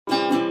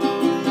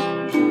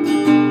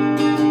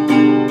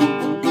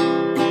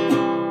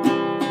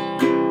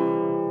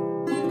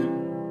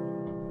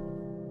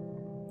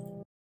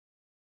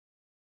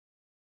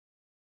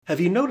Have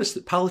you noticed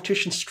that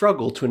politicians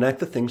struggle to enact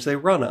the things they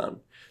run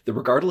on? That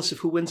regardless of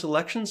who wins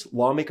elections,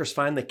 lawmakers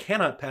find they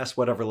cannot pass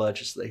whatever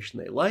legislation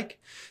they like.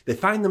 They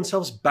find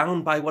themselves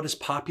bound by what is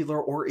popular,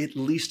 or at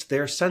least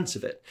their sense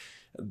of it.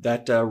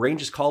 That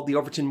range is called the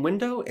Overton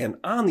Window, and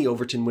on the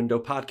Overton Window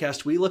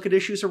podcast, we look at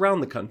issues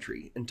around the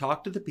country and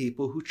talk to the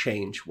people who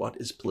change what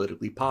is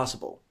politically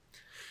possible.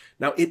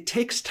 Now, it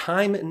takes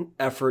time and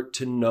effort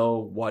to know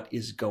what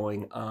is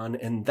going on,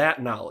 and that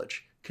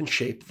knowledge can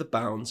shape the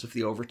bounds of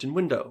the Overton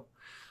Window.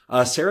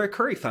 Sarah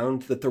Curry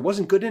found that there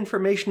wasn't good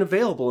information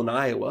available in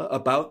Iowa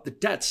about the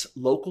debts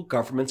local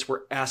governments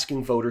were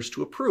asking voters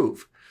to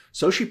approve.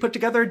 So she put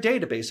together a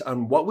database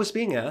on what was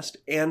being asked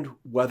and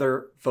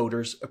whether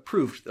voters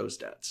approved those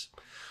debts.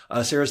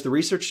 Sarah's the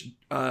research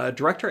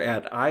director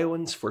at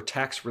Iowans for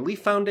Tax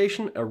Relief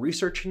Foundation, a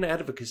research and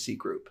advocacy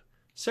group.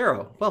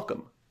 Sarah,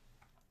 welcome.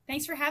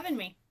 Thanks for having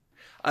me.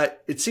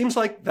 It seems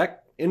like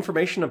that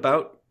information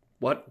about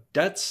what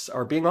debts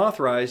are being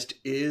authorized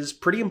is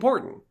pretty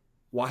important.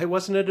 Why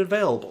wasn't it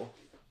available?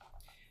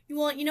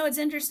 Well, it's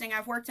interesting.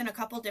 I've worked in a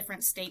couple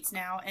different states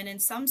now, and in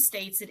some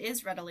states it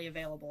is readily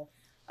available.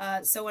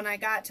 So when I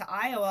got to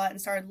Iowa and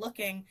started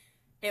looking,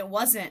 it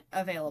wasn't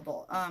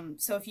available.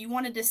 So if you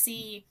wanted to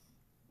see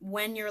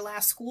when your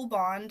last school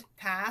bond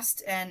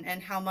passed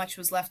and how much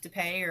was left to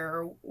pay,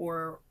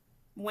 or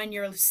when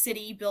your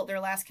city built their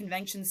last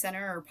convention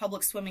center or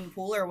public swimming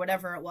pool or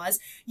whatever it was,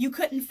 you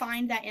couldn't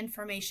find that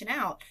information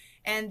out.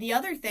 And the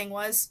other thing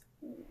was,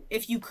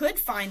 if you could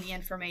find the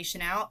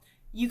information out,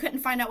 you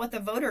couldn't find out what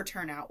the voter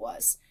turnout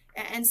was.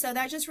 And so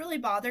that just really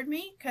bothered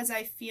me, because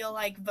I feel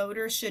like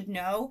voters should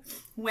know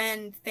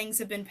when things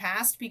have been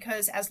passed,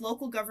 because as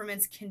local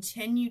governments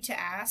continue to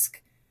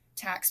ask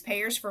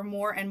taxpayers for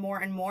more and more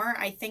and more,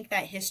 I think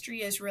that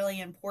history is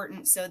really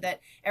important so that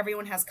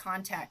everyone has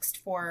context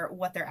for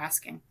what they're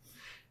asking.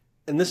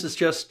 And this is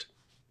just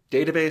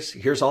database.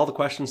 Here's all the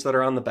questions that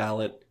are on the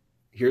ballot.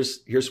 Here's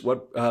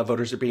what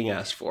voters are being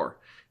asked for.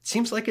 It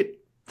seems like it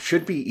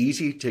should be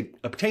easy to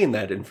obtain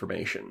that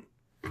information.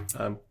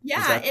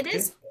 It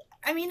is.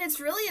 I mean, it's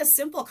really a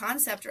simple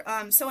concept.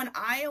 So in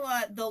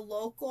Iowa, the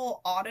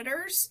local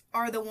auditors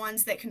are the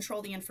ones that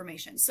control the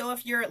information. So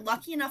if you're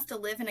lucky enough to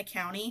live in a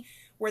county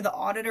where the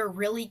auditor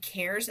really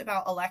cares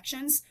about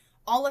elections,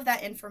 all of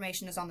that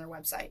information is on their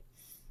website.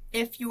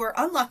 If you are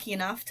unlucky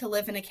enough to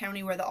live in a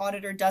county where the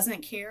auditor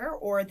doesn't care,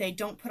 or they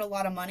don't put a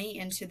lot of money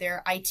into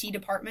their IT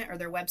department or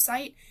their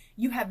website,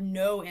 you have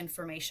no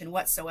information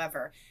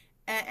whatsoever.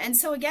 And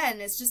so again,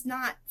 it's just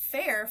not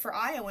fair for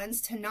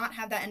Iowans to not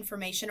have that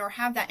information, or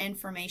have that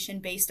information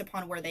based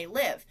upon where they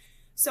live.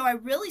 So I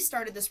really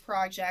started this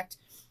project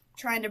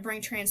trying to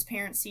bring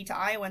transparency to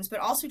Iowans, but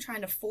also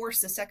trying to force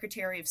the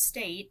Secretary of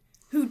State,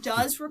 who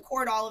does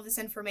record all of this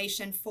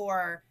information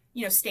for,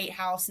 state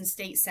house and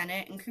state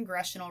senate and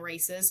congressional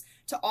races,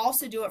 to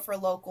also do it for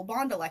local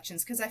bond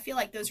elections, because I feel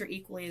like those are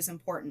equally as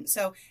important.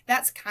 So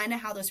that's kind of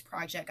how this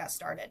project got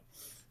started.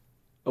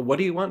 What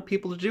do you want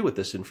people to do with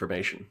this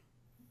information?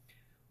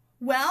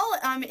 Well,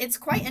 it's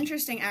quite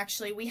interesting,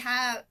 actually.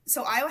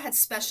 Iowa had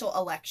special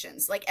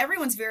elections. Like,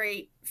 everyone's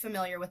very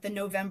familiar with the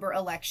November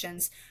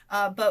elections,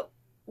 but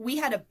we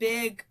had a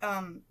big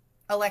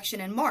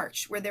election in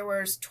March where there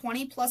was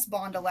 20 plus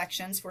bond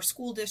elections for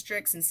school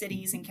districts and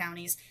cities and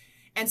counties.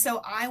 And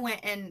so I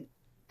went and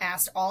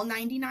asked all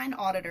 99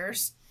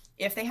 auditors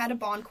if they had a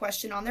bond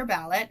question on their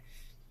ballot,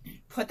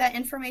 put that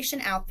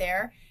information out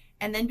there.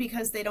 And then,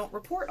 because they don't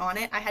report on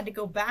it, I had to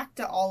go back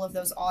to all of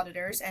those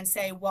auditors and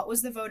say, what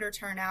was the voter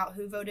turnout?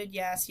 Who voted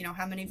yes?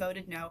 How many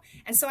voted no?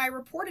 And so I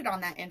reported on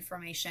that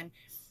information.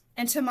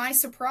 And to my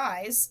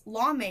surprise,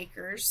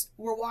 lawmakers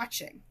were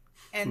watching,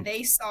 and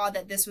they saw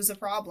that this was a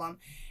problem,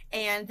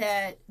 and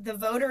that the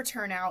voter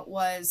turnout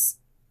was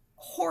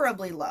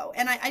horribly low.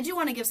 And I do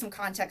want to give some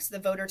context to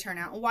the voter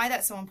turnout and why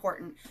that's so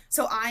important.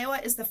 So Iowa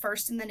is the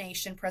first in the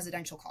nation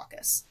presidential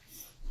caucus.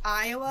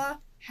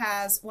 Iowa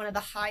has one of the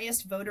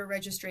highest voter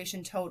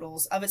registration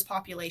totals of its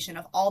population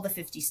of all the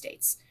 50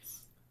 states.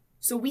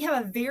 So we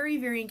have a very,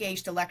 very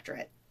engaged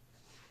electorate.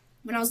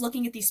 When I was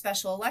looking at these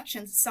special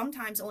elections,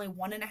 sometimes only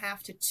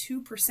 1.5%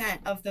 to 2%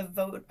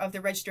 of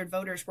the registered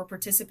voters were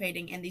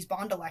participating in these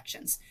bond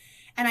elections.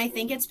 And I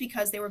think it's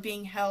because they were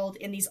being held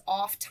in these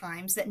off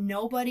times that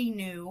nobody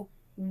knew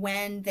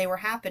when they were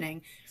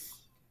happening.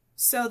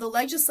 So the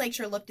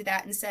legislature looked at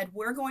that and said,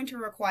 we're going to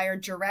require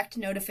direct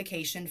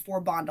notification for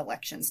bond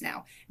elections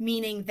now,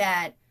 meaning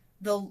that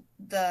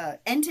the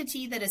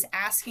entity that is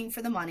asking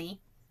for the money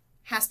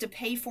has to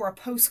pay for a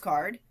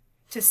postcard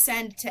to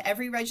send to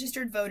every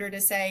registered voter to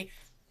say,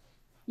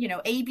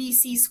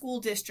 ABC school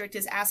district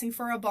is asking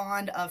for a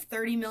bond of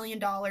 $30 million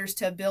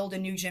to build a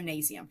new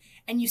gymnasium.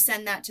 And you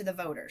send that to the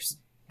voters.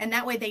 And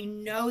that way they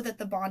know that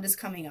the bond is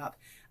coming up.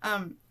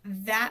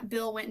 That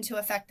bill went into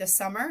effect this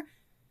summer.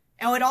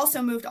 And it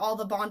also moved all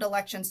the bond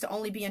elections to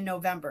only be in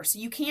November. So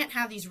you can't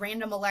have these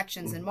random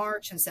elections in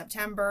March and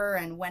September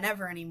and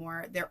whenever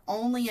anymore. They're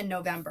only in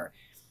November.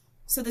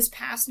 So this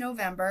past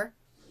November,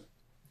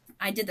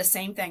 I did the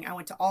same thing. I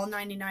went to all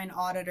 99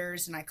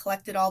 auditors and I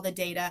collected all the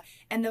data,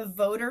 and the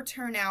voter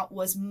turnout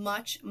was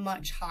much,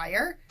 much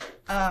higher.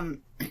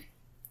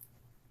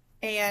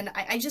 And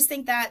I just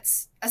think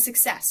that's a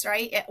success,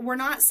 right? We're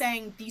not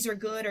saying these are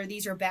good or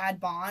these are bad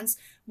bonds.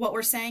 What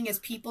we're saying is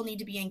people need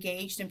to be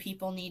engaged and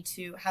people need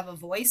to have a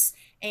voice.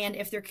 And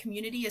if their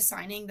community is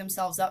signing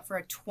themselves up for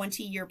a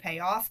 20-year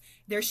payoff,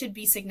 there should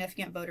be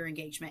significant voter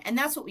engagement. And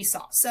that's what we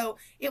saw. So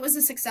it was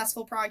a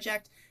successful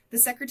project. The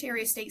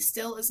Secretary of State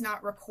still is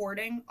not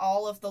recording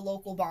all of the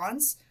local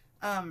bonds.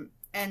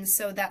 And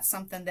so that's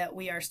something that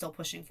we are still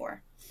pushing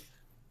for.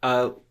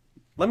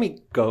 Let me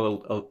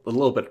go a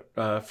little bit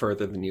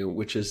further than you,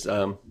 which is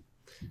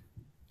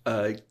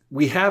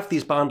we have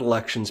these bond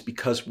elections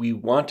because we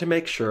want to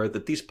make sure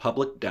that these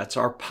public debts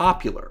are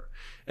popular.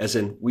 As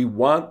in, we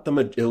want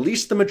at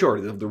least the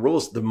majority of the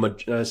rules,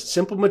 the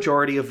simple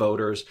majority of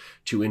voters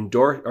to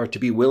endorse or to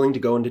be willing to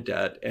go into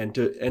debt and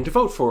to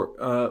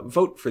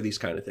vote for these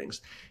kind of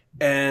things,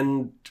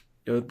 and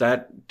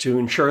that to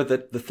ensure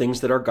that the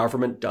things that our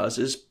government does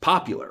is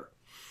popular.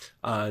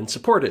 And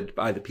supported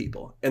by the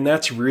people. And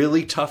that's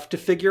really tough to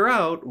figure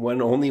out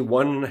when only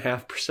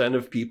 1.5%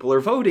 of people are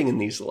voting in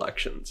these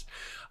elections.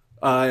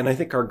 And I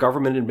think our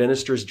government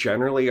administrators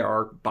generally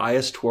are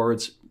biased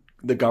towards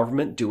the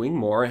government doing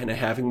more and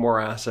having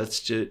more assets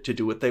to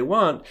do what they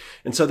want.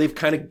 And so they've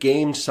kind of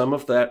gamed some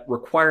of that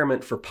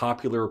requirement for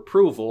popular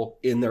approval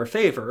in their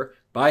favor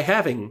by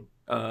having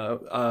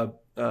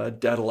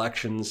dead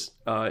elections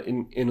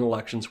in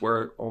elections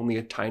where only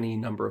a tiny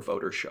number of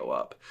voters show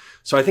up.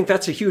 So I think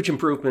that's a huge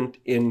improvement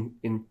in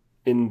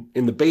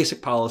the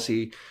basic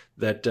policy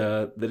that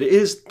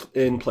is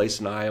in place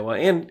in Iowa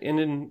and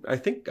in I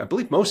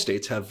believe most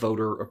states have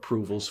voter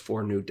approvals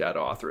for new debt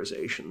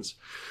authorizations.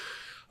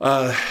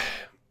 Well,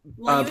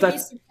 you would be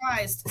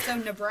surprised. So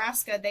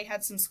Nebraska, they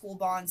had some school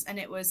bonds and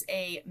it was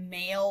a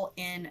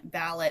mail-in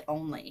ballot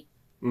only.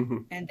 Mm-hmm.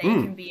 And they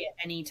can be at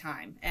any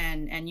time.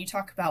 And you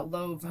talk about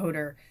low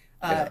voter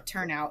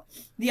turnout.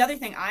 The other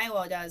thing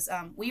Iowa does,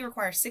 we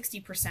require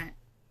 60%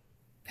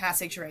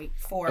 passage rate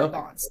for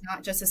bonds,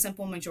 not just a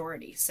simple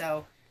majority.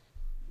 So.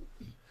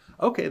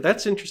 Okay,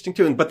 that's interesting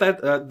too. But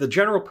that the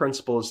general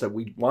principle is that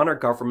we want our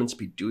governments to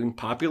be doing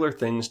popular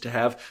things, to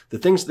have the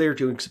things they're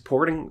doing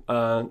supported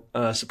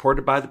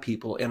by the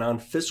people, and on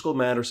fiscal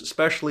matters,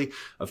 especially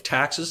of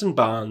taxes and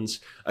bonds,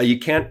 you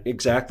can't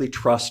exactly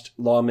trust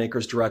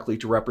lawmakers directly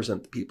to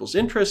represent the people's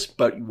interests.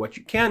 But what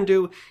you can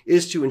do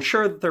is to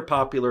ensure that they're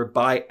popular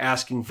by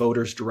asking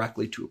voters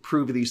directly to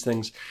approve of these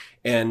things.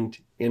 And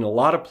in a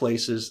lot of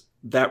places,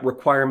 that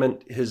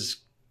requirement has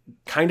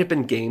kind of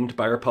been gamed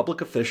by our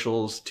public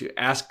officials to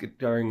ask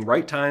during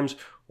right times,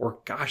 or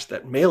gosh,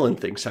 that mail-in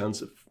thing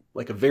sounds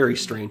like a very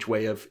strange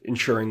way of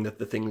ensuring that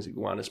the things you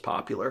want is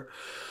popular.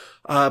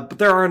 But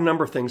there are a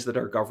number of things that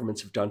our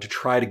governments have done to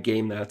try to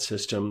game that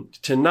system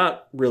to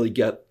not really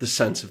get the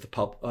sense of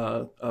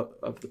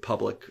the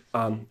public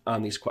on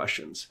these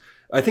questions.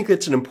 I think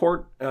it's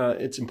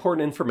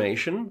important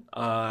information.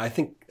 I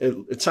think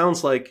it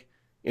sounds like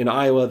in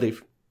Iowa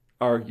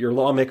your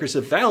lawmakers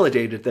have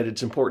validated that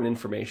it's important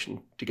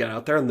information to get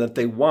out there and that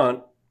they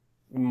want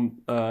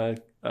to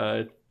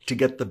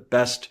get the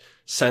best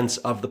sense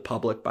of the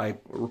public by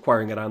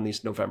requiring it on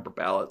these November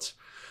ballots.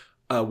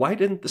 Why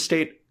didn't the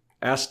state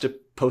ask to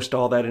post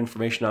all that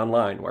information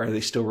online? Why are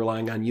they still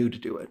relying on you to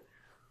do it?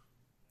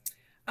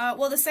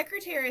 Well, the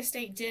Secretary of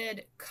State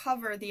did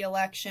cover the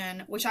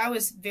election, which I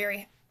was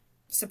very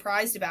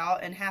surprised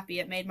about and happy.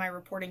 It made my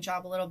reporting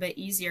job a little bit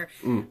easier.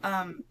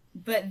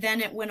 But then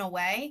it went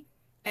away.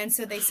 And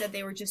so they said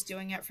they were just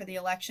doing it for the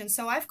election.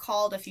 So I've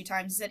called a few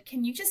times and said,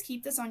 can you just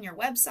keep this on your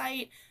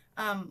website?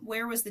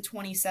 Where was the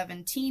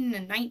 2017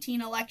 and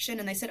 19 election?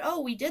 And they said, oh,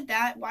 we did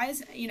that. Why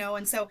is it,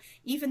 and so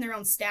even their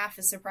own staff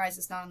is surprised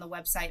it's not on the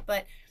website.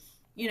 But,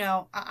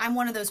 I'm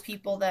one of those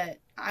people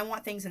that I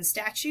want things in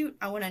statute.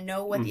 I want to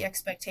know what the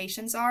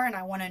expectations are. And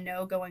I want to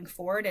know going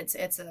forward, it's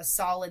a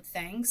solid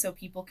thing so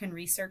people can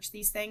research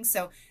these things.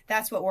 So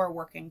that's what we're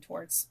working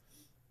towards.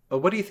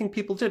 What do you think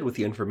people did with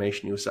the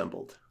information you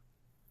assembled?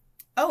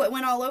 Oh, it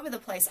went all over the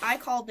place. I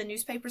called the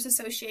Newspapers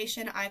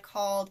Association. I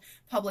called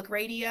public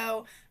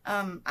radio.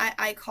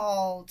 I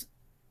called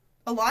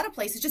a lot of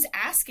places just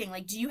asking,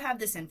 do you have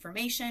this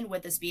information?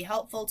 Would this be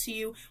helpful to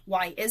you?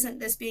 Why isn't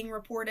this being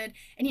reported?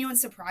 And, and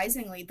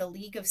surprisingly, the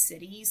League of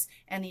Cities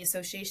and the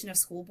Association of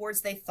School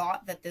Boards, they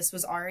thought that this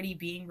was already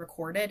being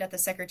recorded at the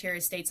Secretary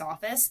of State's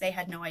office. They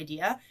had no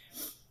idea.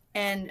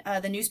 And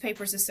the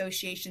Newspapers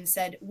Association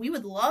said, we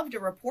would love to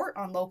report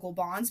on local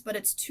bonds, but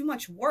it's too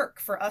much work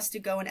for us to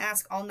go and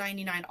ask all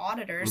 99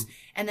 auditors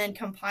and then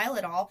compile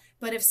it all.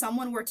 But if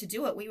someone were to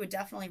do it, we would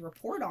definitely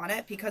report on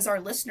it because our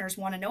listeners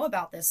want to know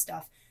about this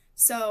stuff.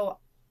 So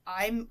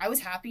I was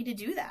happy to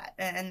do that.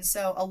 And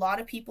so a lot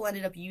of people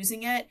ended up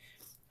using it.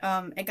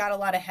 It got a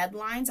lot of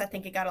headlines. I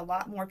think it got a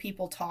lot more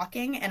people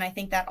talking. And I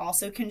think that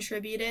also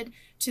contributed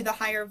to the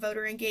higher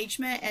voter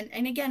engagement.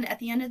 And again, at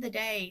the end of the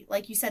day,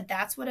 like you said,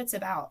 that's what it's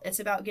about. It's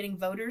about getting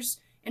voters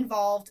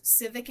involved,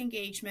 civic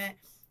engagement,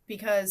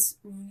 because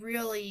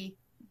really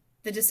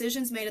The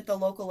decisions made at the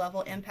local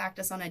level impact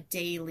us on a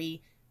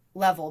daily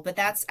level, but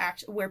that's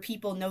actually where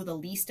people know the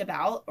least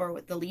about,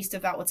 or the least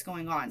about what's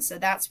going on. So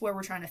that's where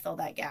we're trying to fill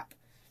that gap.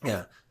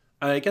 Yeah.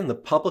 Again, the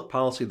public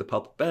policy, the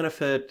public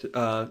benefit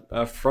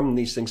from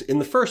these things in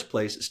the first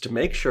place is to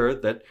make sure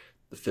that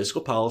the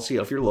fiscal policy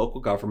of your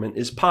local government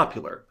is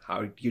popular.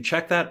 How do you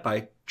check that?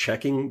 By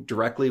checking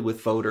directly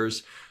with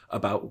voters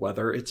about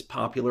whether it's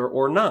popular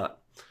or not.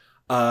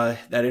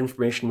 That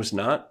information was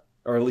not,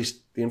 or at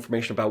least the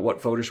information about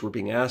what voters were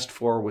being asked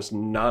for was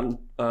not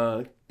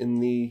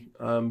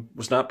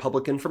was not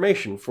public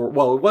information. It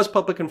was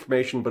public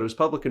information, but it was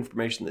public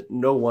information that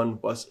no one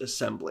was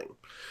assembling.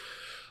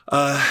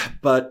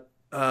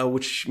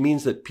 Which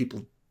means that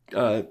people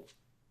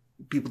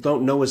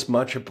don't know as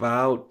much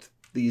about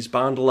these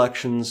bond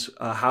elections,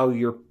 how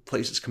your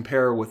places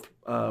compare with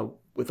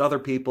other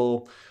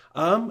people.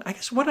 I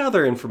guess what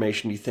other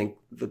information do you think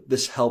that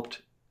this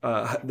helped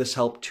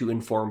to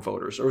inform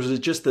voters, or is it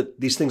just that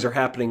these things are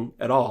happening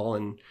at all,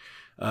 and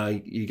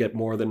you get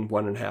more than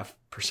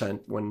 1.5%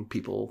 when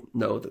people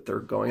know that they're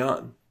going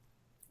on?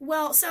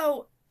 Well,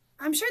 so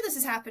I'm sure this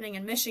is happening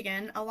in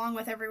Michigan, along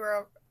with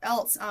everywhere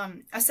else.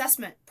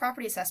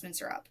 Property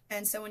assessments are up.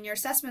 And so when your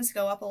assessments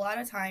go up, a lot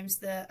of times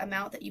the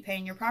amount that you pay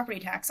in your property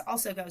tax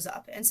also goes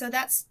up. And so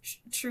that's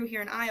true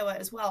here in Iowa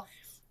as well.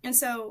 And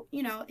so,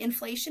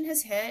 inflation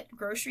has hit,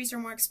 groceries are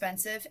more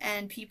expensive,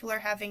 and people are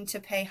having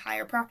to pay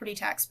higher property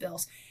tax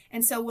bills.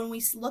 And so when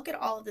we look at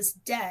all of this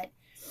debt,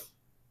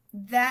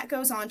 that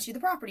goes on to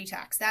the property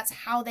tax. That's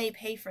how they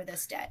pay for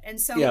this debt.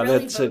 And so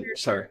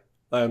sorry.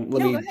 Let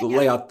me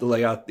lay out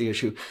the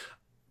issue.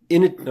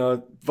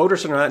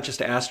 Voters are not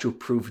just asked to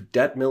approve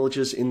debt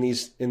millages in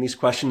these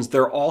questions.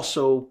 They're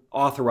also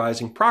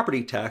authorizing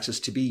property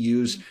taxes to be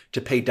used to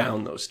pay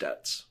down those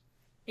debts.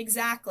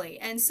 Exactly.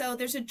 And so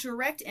there's a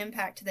direct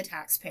impact to the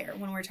taxpayer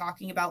when we're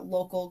talking about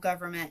local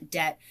government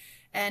debt.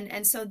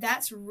 And so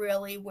that's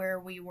really where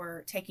we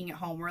were taking it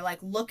home. We're like,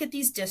 look at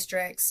these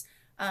districts.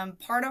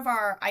 Part of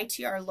our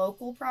ITR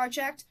local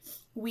project,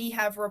 we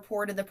have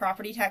reported the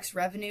property tax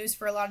revenues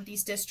for a lot of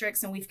these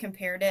districts, and we've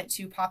compared it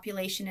to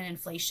population and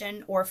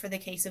inflation, or for the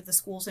case of the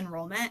school's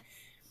enrollment.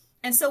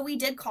 And so we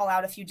did call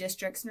out a few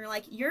districts, and we're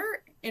like,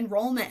 your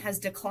enrollment has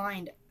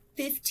declined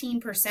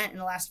 15% in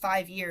the last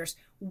 5 years.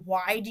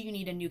 Why do you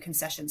need a new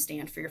concession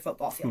stand for your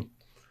football field?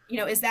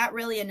 Is that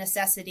really a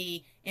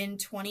necessity in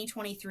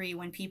 2023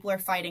 when people are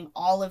fighting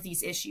all of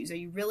these issues? Are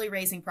you really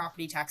raising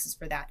property taxes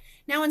for that?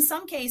 Now, in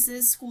some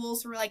cases,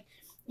 schools were like,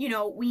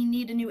 we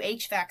need a new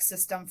HVAC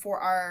system for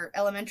our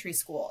elementary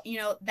school.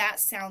 That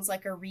sounds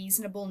like a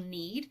reasonable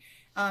need.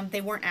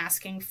 They weren't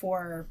asking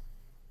for,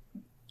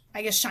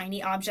 I guess,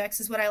 shiny objects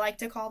is what I like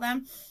to call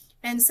them.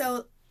 And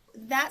so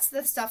that's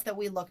the stuff that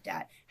we looked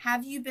at.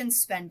 Have you been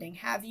spending?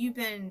 Have you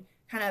been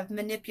kind of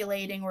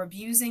manipulating or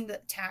abusing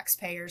the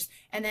taxpayers?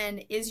 And then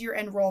is your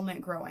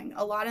enrollment growing?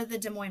 A lot of the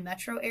Des Moines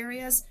metro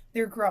areas,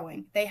 they're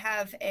growing. They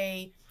have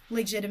a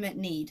legitimate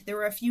need. There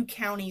were a few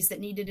counties that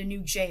needed a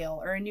new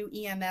jail or a new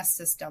EMS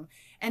system,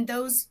 and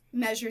those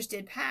measures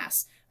did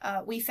pass.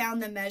 We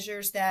found the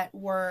measures that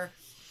were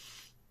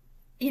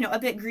a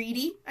bit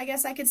greedy, I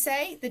guess I could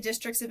say. The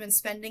districts have been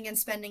spending and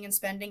spending and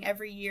spending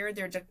every year.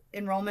 Their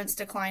enrollment's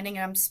declining,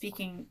 and I'm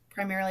speaking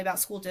primarily about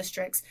school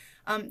districts.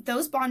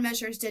 Those bond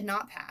measures did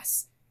not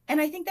pass.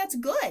 And I think that's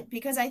good,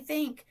 because I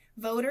think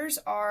voters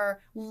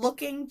are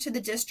looking to the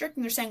district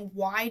and they're saying,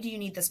 why do you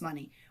need this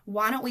money?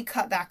 Why don't we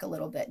cut back a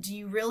little bit? Do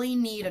you really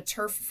need a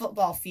turf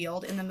football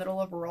field in the middle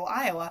of rural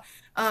Iowa?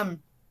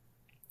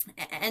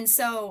 And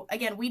so,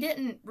 again, we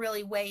didn't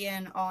really weigh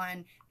in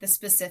on the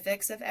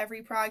specifics of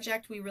every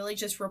project. We really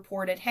just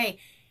reported, hey,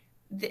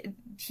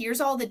 here's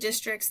all the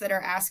districts that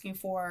are asking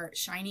for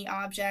shiny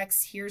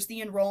objects. Here's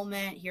the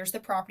enrollment. Here's the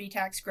property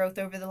tax growth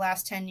over the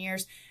last 10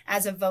 years.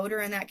 As a voter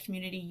in that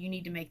community, you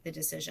need to make the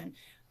decision.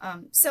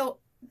 So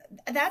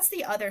that's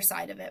the other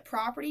side of it.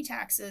 Property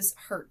taxes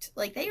hurt.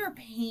 Like, they are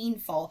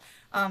painful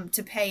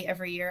to pay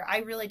every year. I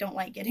really don't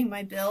like getting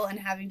my bill and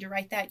having to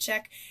write that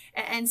check.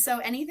 And so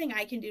anything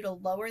I can do to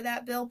lower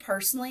that bill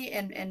personally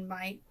and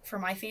for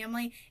my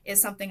family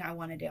is something I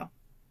want to do.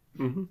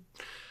 Mm-hmm.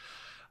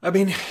 I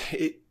mean,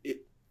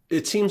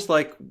 it seems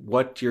like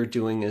what you're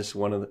doing is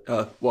one of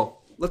the,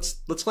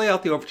 let's lay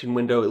out the Overton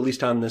window, at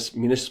least on this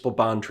municipal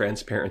bond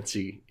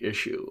transparency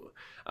issue,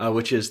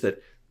 which is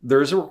that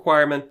there's a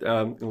requirement,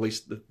 at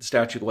least the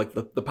statute, like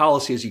the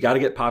policy is you got to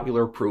get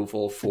popular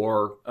approval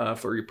for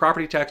your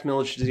property tax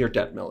millages and your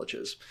debt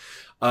millages.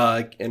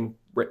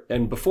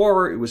 And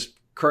before it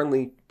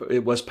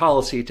was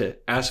policy to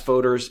ask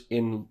voters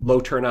in low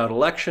turnout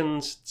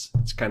elections.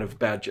 It's kind of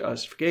bad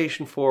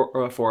justification for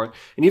it.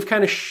 And you've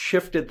kind of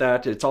shifted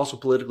that. It's also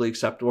politically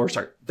acceptable.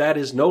 That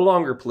is no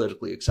longer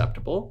politically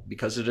acceptable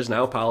because it is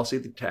now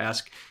policy to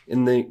ask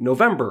in the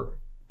November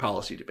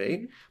policy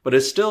debate, but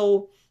it's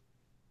still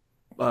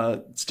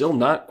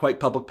not quite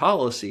public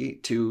policy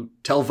to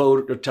tell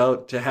voters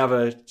to have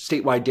a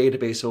statewide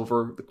database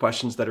over the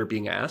questions that are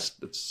being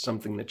asked. That's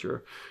something that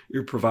you're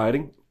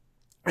providing.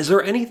 Is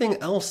there anything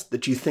else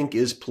that you think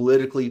is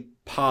politically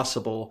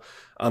possible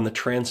on the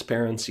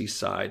transparency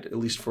side, at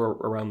least for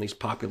around these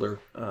popular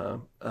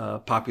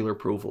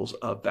approvals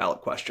of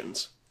ballot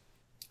questions?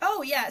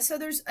 Oh yeah, so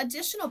there's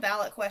additional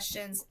ballot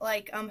questions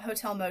like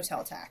hotel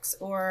motel tax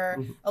or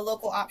Mm-hmm. a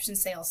local option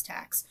sales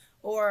tax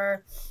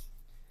or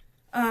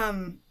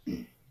um,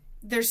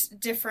 there's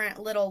different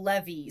little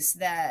levies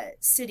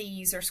that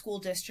cities or school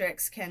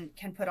districts can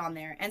put on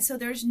there. And so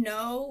there's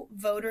no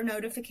voter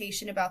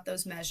notification about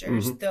those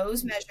measures. Mm-hmm.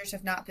 Those measures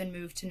have not been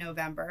moved to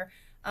November.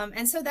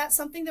 And so that's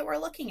something that we're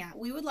looking at.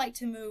 We would like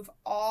to move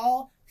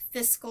all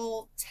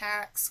fiscal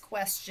tax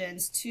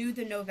questions to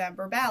the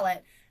November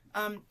ballot.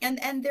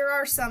 And there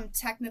are some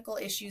technical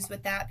issues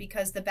with that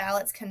because the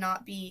ballots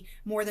cannot be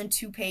more than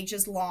 2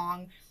 pages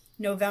long.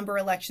 November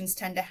elections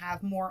tend to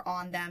have more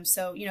on them.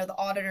 So, the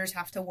auditors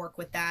have to work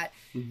with that.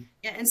 Mm-hmm.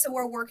 And so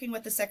we're working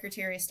with the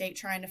Secretary of State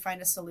trying to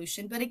find a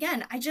solution. But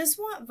again, I just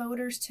want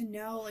voters to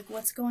know like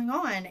what's going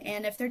on.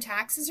 And if their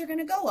taxes are going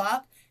to go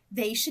up,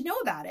 they should know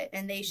about it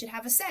and they should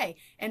have a say.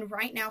 And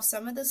right now,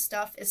 some of the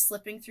stuff is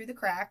slipping through the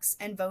cracks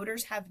and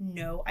voters have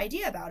no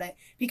idea about it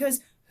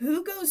because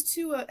who goes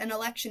to an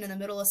election in the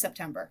middle of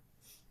September?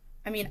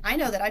 I mean, I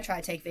know that I try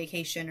to take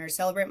vacation or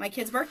celebrate my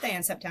kid's birthday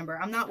in September.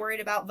 I'm not worried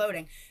about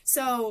voting.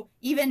 So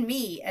even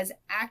me, as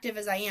active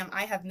as I am,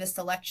 I have missed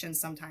elections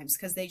sometimes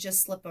because they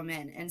just slip them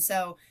in. And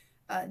so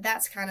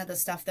that's kind of the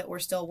stuff that we're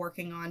still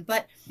working on.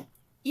 But,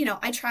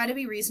 I try to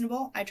be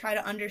reasonable. I try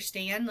to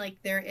understand like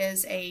there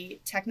is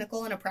a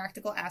technical and a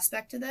practical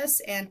aspect to this.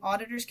 And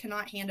auditors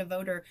cannot hand a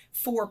voter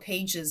 4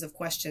 pages of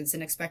questions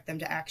and expect them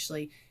to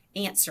actually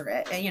answer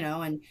it,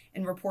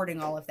 and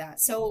reporting all of that.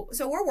 So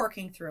we're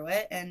working through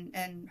it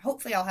and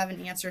hopefully I'll have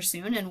an answer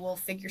soon and we'll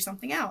figure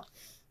something out.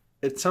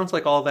 It sounds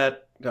like all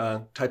that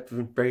type of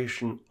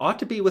information ought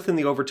to be within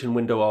the Overton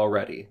window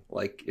already.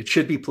 Like it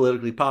should be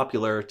politically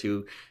popular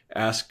to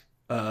ask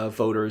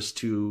voters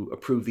to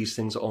approve these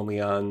things only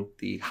on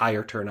the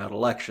higher turnout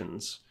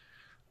elections.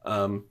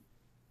 Do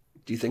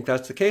you think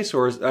that's the case,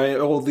 or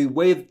the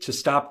way to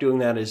stop doing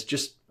that is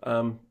just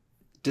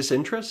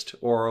disinterest,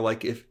 or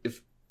like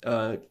if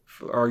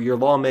or your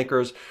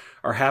lawmakers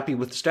are happy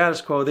with the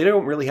status quo, they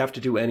don't really have to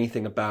do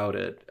anything about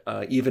it,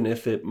 even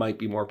if it might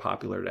be more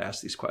popular to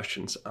ask these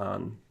questions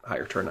on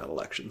higher turnout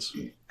elections?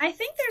 I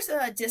think there's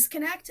a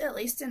disconnect, at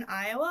least in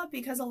Iowa,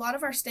 because a lot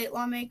of our state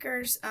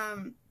lawmakers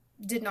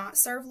did not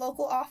serve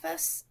local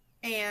office,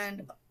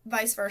 and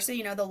vice versa.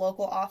 The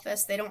local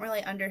office, they don't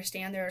really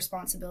understand the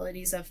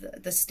responsibilities of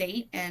the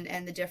state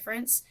and the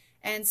difference.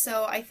 And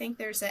so I think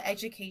there's an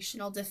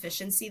educational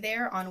deficiency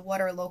there on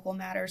what are local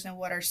matters and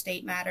what are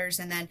state matters,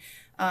 and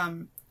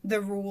then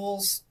the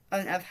rules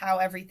of how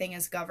everything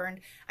is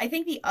governed. I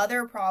think the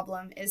other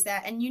problem is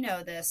that, and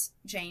this,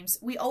 James,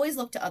 we always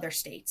look to other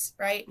states,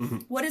 right? Mm-hmm.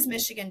 What is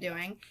Michigan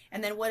doing?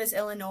 And then what is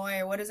Illinois,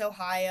 or what is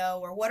Ohio,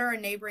 or what are our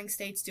neighboring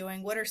states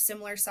doing? What are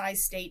similar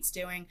sized states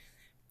doing?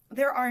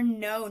 There are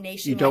no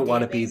nationwide. You don't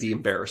want to databases. be the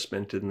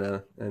embarrassment in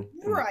the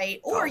right,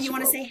 or you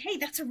want to world. say, "Hey,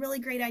 that's a really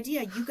great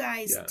idea. You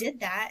guys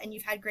did that, and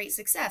you've had great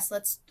success.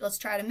 Let's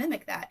try to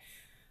mimic that."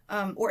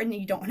 And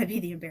you don't want to be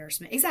the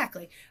embarrassment.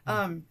 Exactly.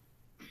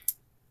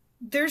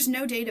 There's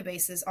no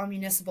databases on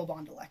municipal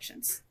bond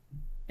elections.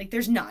 Like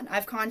there's none.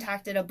 I've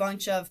contacted a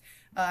bunch of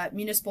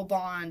municipal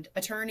bond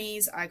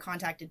attorneys. I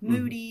contacted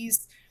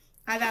Moody's.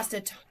 I've asked a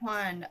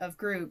ton of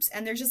groups,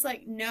 and they're just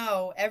like,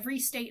 no, every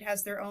state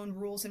has their own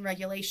rules and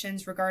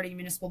regulations regarding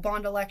municipal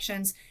bond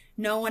elections.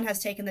 No one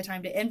has taken the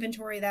time to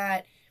inventory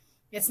that.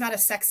 It's not a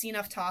sexy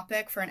enough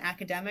topic for an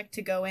academic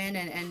to go in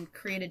and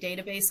create a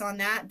database on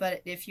that.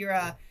 But if you're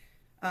a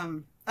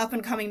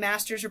up-and-coming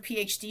master's or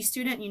PhD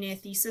student and you need a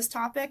thesis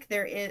topic,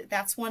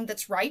 that's one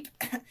that's ripe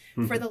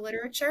for the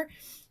literature.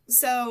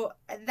 So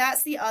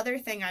that's the other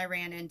thing I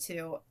ran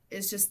into,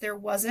 is just there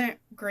wasn't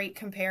great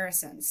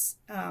comparisons.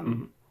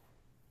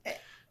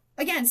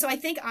 Again, so I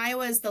think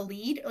Iowa is the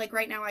lead. Like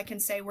right now I can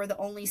say we're the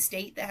only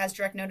state that has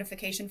direct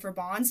notification for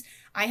bonds.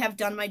 I have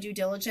done my due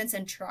diligence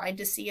and tried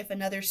to see if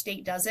another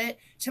state does it.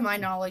 To my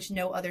knowledge,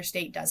 no other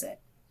state does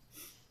it.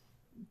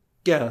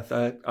 Yeah,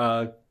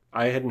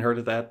 I hadn't heard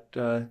of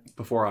that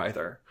before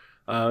either.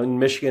 In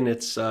Michigan,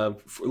 it's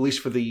at least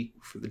for the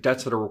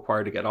debts that are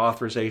required to get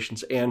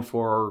authorizations and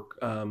for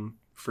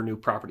new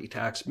property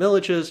tax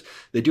millages,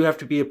 they do have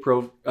to be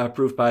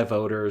approved by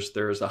voters.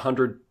 There's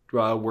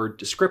 100-word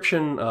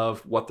description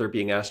of what they're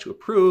being asked to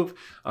approve,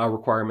 a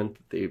requirement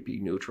that they be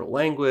neutral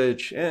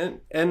language,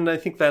 and I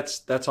think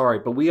that's all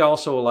right. But we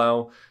also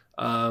allow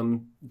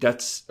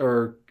debts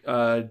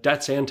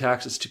and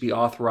taxes to be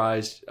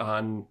authorized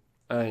on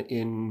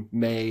in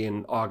May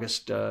and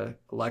August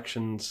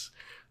elections,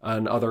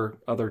 and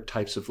other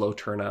types of low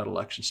turnout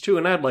elections too.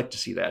 And I'd like to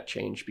see that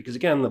change, because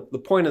again, the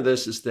point of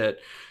this is that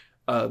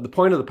the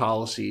point of the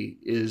policy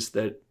is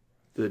that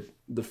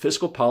the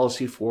fiscal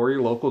policy for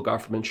your local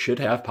government should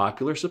have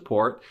popular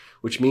support,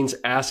 which means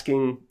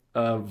asking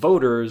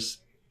voters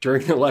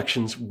during the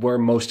elections where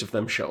most of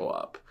them show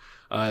up.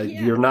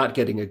 You're not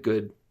getting a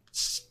good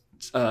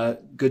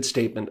good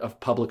statement of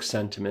public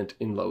sentiment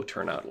in low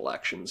turnout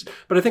elections.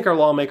 But I think our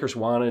lawmakers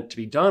want it to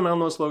be done on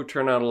those low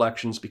turnout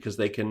elections because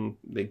they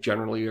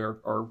generally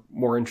are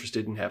more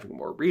interested in having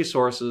more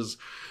resources.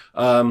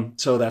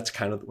 So that's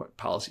kind of what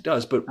policy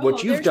does. But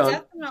what you've done,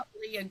 there's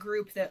definitely a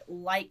group that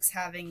likes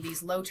having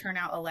these low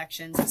turnout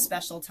elections at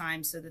special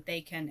times so that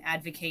they can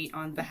advocate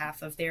on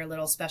behalf of their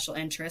little special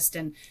interest.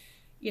 And,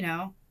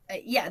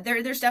 yeah,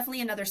 there's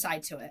definitely another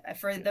side to it.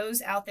 For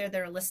those out there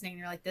that are listening,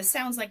 they're like, this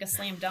sounds like a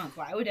slam dunk.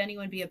 Why would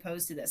anyone be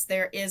opposed to this?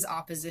 There is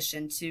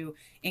opposition to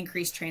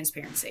increased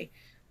transparency.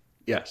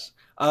 Yes.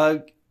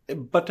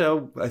 But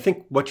I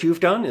think what you've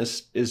done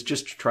is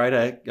just try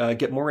to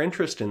get more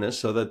interest in this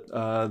so that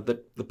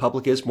the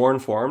public is more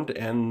informed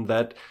and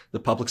that the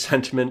public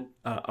sentiment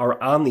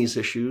on these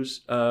issues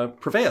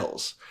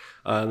prevails.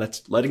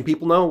 That's letting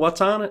people know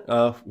what's on it,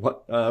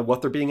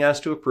 what they're being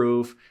asked to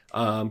approve,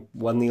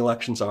 when the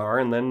elections are,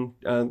 and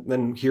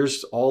then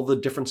here's all the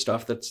different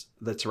stuff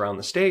that's around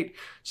the state,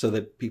 so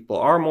that people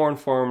are more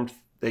informed.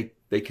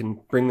 They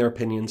can bring their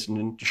opinions and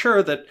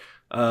ensure that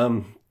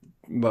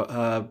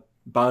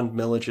bond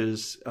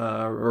millages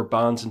or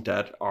bonds and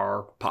debt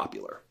are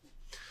popular.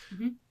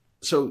 Mm-hmm.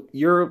 So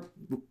you're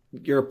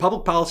a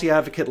public policy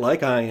advocate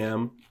like I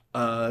am.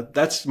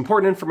 That's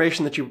important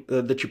information that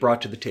you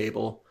brought to the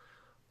table.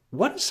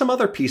 What are some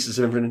other pieces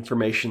of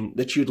information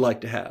that you'd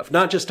like to have,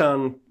 not just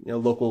on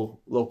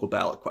local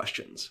ballot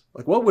questions?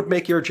 Like, what would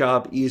make your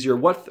job easier?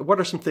 What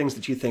are some things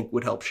that you think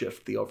would help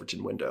shift the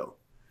Overton window?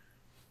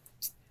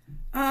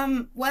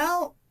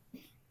 Well,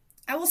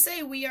 I will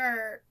say we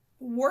are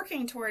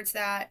working towards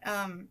that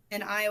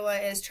in Iowa,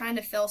 is trying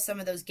to fill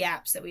some of those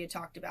gaps that we had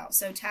talked about.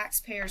 So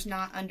taxpayers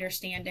not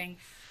understanding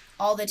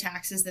all the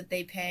taxes that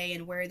they pay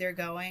and where they're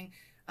going.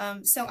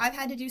 So I've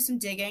had to do some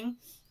digging.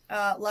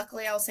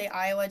 Luckily, I'll say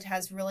Iowa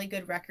has really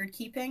good record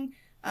keeping,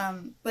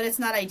 but it's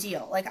not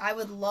ideal. Like, I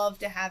would love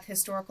to have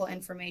historical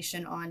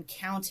information on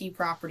county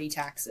property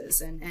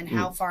taxes and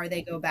how far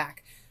they go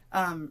back.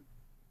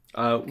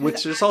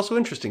 Which is also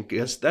interesting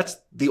because that's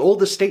the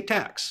oldest state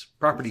tax,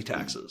 property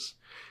taxes.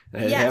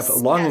 They have a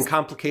long and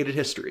complicated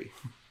history.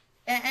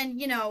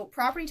 And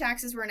property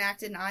taxes were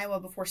enacted in Iowa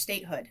before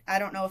statehood. I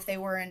don't know if they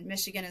were in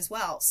Michigan as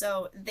well.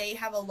 So they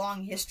have a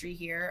long history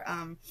here.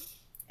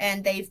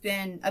 And they've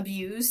been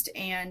abused,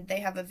 and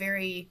they have a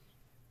very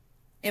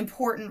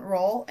important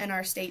role in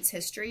our state's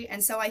history.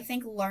 And so I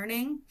think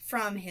learning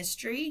from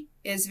history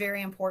is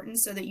very important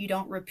so that you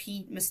don't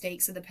repeat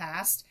mistakes of the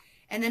past.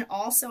 And then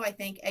also, I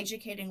think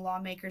educating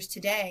lawmakers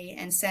today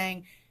and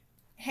saying,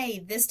 hey,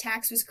 this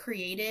tax was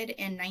created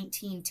in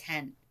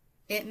 1910.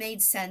 It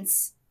made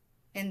sense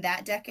in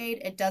that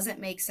decade. It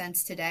doesn't make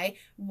sense today.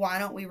 Why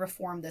don't we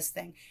reform this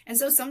thing? And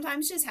so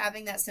sometimes just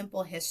having that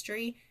simple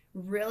history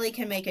really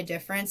can make a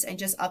difference, and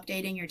just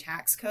updating your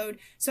tax code.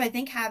 So I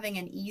think having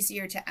an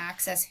easier to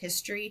access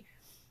history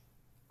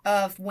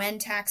of when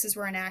taxes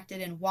were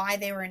enacted and why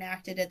they were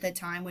enacted at the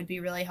time would be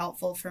really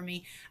helpful for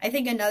me. I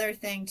think another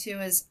thing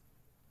too is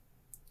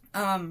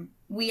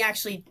we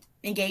actually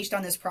engaged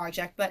on this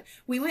project, but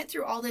we went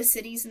through all the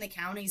cities and the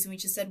counties and we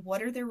just said,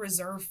 what are their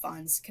reserve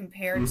funds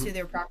compared to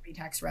their property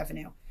tax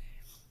revenue?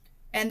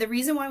 And the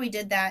reason why we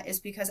did that is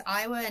because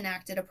Iowa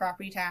enacted a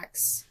property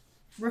tax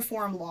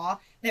reform law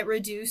that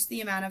reduced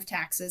the amount of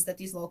taxes that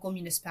these local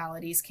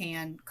municipalities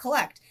can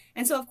collect.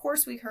 And so, of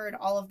course, we heard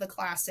all of the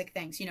classic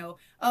things,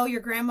 oh,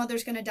 your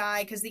grandmother's going to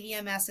die because the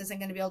EMS isn't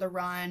going to be able to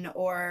run,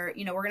 or,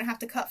 we're going to have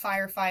to cut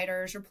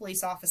firefighters or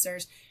police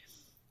officers,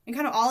 and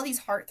kind of all of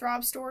these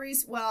heartthrob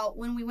stories. Well,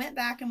 when we went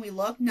back and we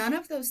looked, none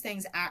of those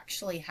things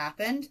actually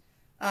happened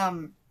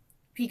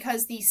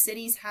because these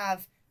cities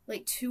have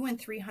like 200% and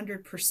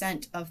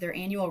 300% of their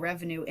annual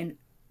revenue in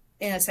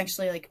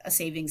essentially like a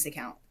savings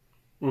account.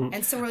 Mm-hmm.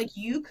 And so we're like,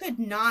 you could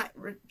not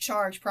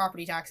charge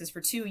property taxes for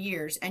 2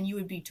 years and you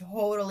would be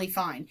totally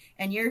fine.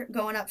 And you're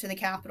going up to the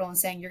Capitol and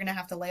saying you're going to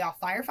have to lay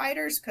off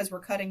firefighters because we're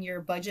cutting your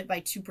budget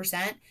by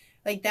 2%.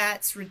 Like,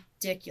 that's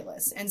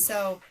ridiculous. And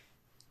so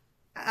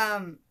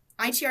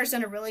ITR's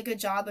done a really good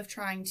job of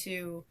trying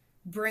to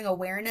bring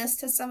awareness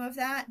to some of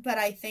that. But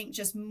I think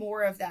just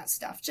more of that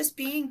stuff, just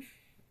being,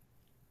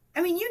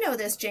 you know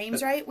this,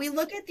 James, right? We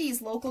look at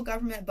these local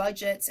government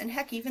budgets and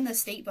heck, even the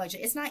state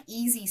budget. It's not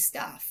easy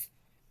stuff.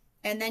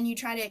 And then you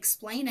try to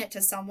explain it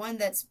to someone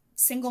that's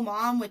single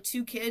mom with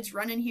 2 kids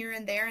running here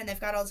and there, and they've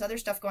got all this other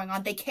stuff going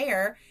on. They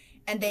care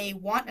and they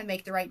want to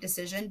make the right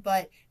decision,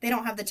 but they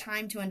don't have the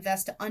time to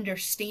invest to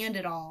understand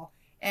it all.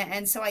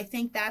 And so I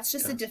think that's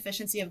just a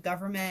deficiency of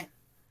government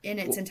in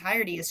its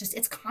entirety.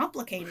 It's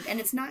complicated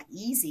and it's not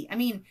easy.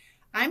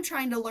 I'm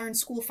trying to learn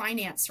school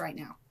finance right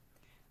now.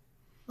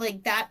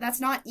 Like,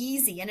 that's not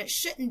easy, and it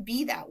shouldn't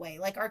be that way.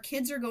 Like, our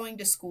kids are going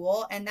to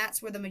school, and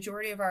that's where the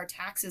majority of our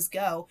taxes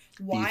go.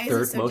 Why the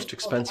is it third most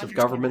expensive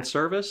government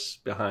service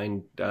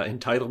behind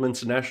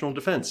entitlements and national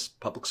defense,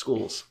 public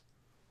schools.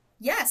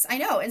 Yes, I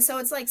know. And so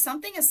it's like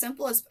something as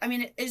simple as,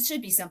 it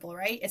should be simple,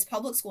 right? It's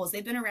public schools.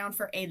 They've been around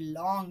for a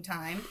long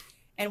time.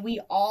 and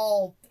we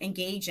all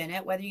engage in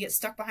it, whether you get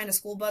stuck behind a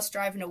school bus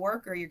driving to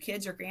work or your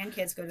kids or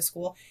grandkids go to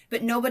school,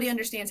 but nobody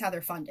understands how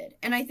they're funded.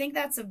 And I think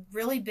that's a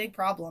really big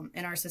problem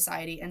in our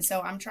society. And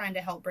so I'm trying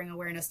to help bring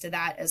awareness to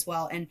that as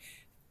well.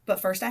 But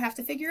first I have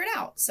to figure it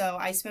out. So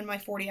I spend my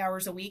 40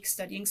 hours a week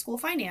studying school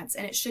finance,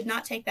 and it should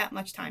not take that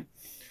much time.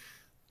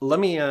 Let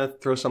me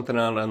throw something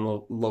out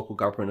on local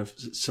government,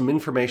 some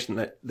information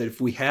that if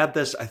we had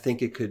this, I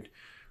think it could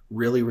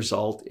really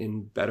result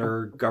in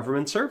better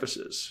government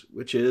services,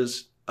 which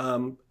is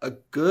a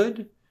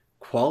good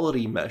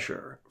quality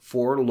measure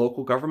for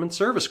local government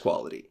service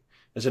quality.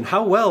 As in,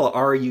 how well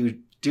are you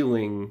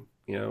doing,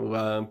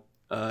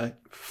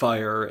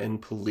 fire and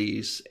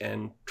police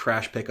and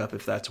trash pickup,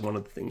 if that's one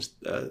of the things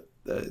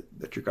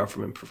that your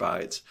government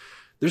provides.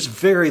 There's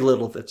very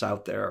little that's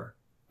out there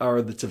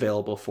or that's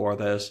available for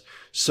this,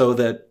 so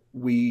that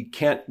we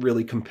can't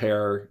really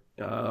compare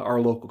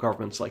our local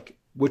governments, like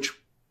which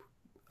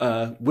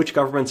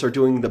governments are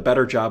doing the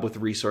better job with the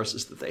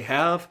resources that they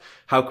have.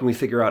 How can we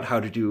figure out how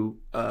to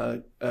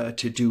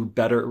do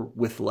better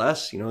with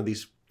less?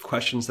 These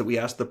questions that we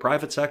ask the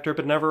private sector,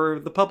 but never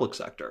the public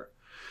sector.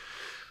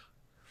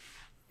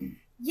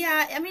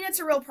 Yeah, I mean, it's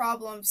a real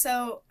problem.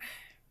 So,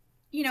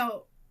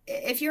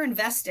 if you're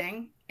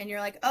investing and you're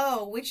like,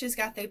 oh, which has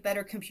got the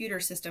better computer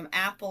system,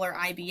 Apple or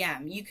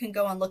IBM, you can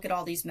go and look at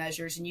all these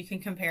measures and you can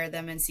compare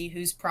them and see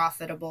who's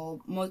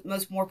profitable,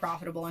 more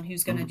profitable, and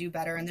who's going to do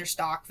better in their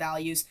stock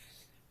values.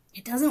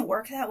 It doesn't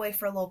work that way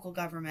for local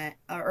government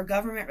or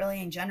government really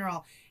in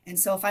general. And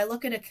so if I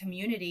look at a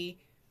community,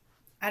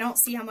 I don't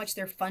see how much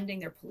they're funding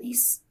their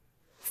police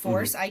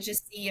force. I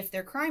just see if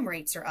their crime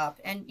rates are up.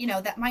 And,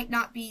 that might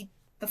not be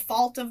the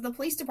fault of the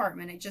police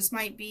department. It just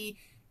might be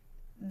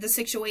the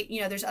situation,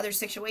 there's other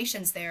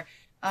situations there.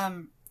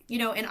 In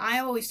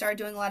Iowa, we started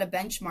doing a lot of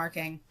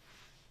benchmarking,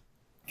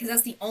 because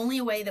that's the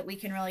only way that we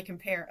can really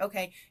compare.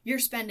 Okay, you're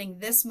spending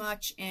this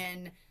much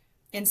in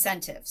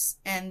incentives,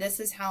 and this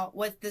is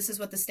what the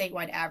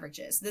statewide average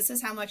is. This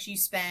is how much you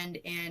spend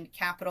in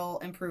capital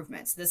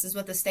improvements. This is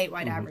what the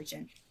statewide average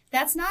in.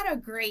 That's not a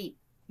great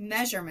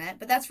measurement,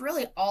 but that's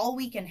really all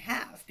we can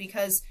have,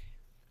 because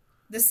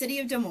the city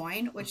of Des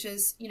Moines, which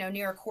is,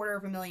 near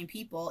 250,000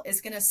 people, is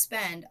going to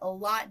spend a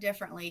lot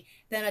differently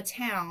than a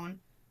town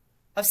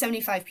of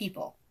 75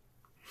 people.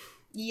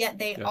 Yet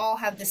they all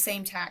have the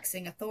same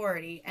taxing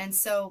authority. And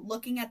so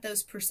looking at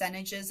those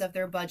percentages of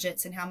their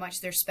budgets and how much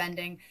they're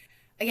spending,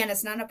 again,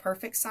 it's not a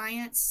perfect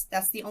science.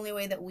 That's the only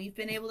way that we've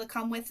been able to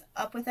come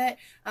up with it.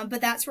 But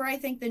that's where I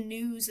think the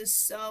news is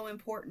so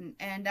important.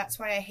 And that's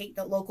why I hate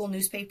that local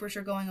newspapers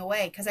are going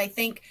away, because I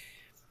think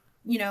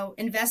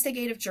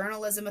investigative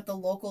journalism at the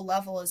local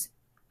level is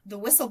the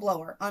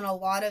whistleblower on a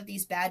lot of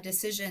these bad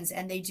decisions,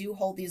 and they do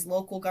hold these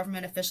local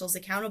government officials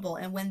accountable.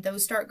 And when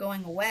those start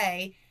going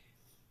away,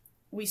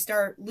 we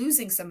start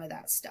losing some of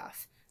that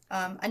stuff.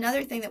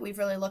 Another thing that we've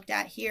really looked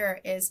at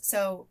here is,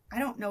 so I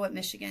don't know what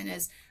Michigan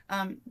is,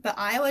 but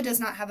Iowa does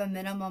not have a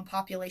minimum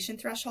population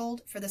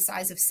threshold for the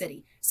size of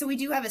city. So we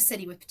do have a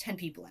city with 10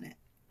 people in it.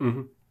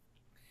 Mm-hmm.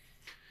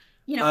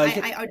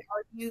 I would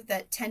argue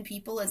that 10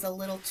 people is a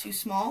little too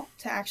small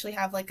to actually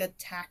have like a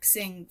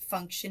taxing,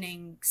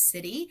 functioning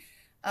city.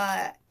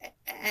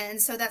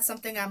 And so that's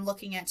something I'm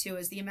looking at too,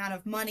 is the amount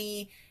of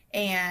money,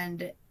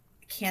 and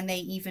can they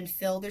even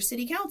fill their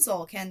city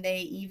council? Can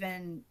they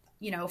even,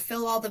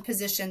 fill all the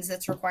positions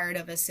that's required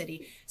of a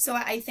city? So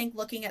I think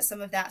looking at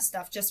some of that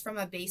stuff just from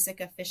a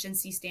basic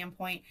efficiency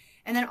standpoint,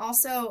 and then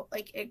also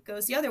like it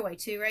goes the other way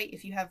too, right?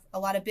 If you have a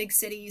lot of big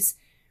cities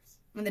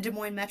in the Des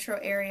Moines metro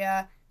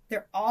area,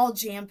 they're all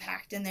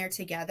jam-packed in there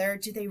together.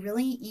 Do they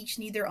really each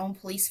need their own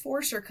police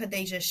force, or could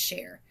they just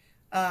share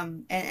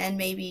and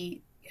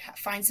maybe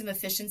find some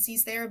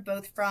efficiencies there,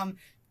 both from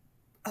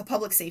a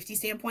public safety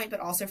standpoint, but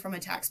also from a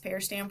taxpayer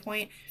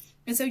standpoint?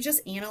 And so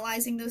just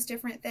analyzing those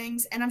different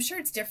things. And I'm sure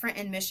it's different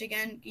in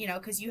Michigan,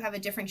 because you have a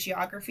different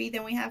geography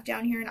than we have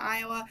down here in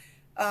Iowa.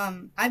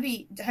 Have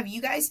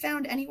you guys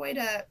found any way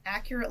to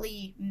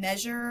accurately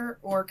measure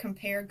or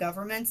compare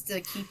governments to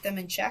keep them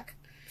in check?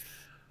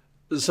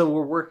 So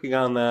we're working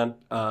on that.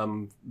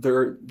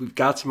 We've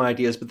got some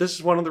ideas, but this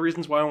is one of the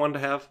reasons why I wanted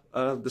to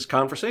have this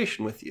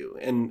conversation with you.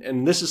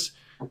 And this is,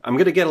 I'm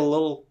going to get a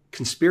little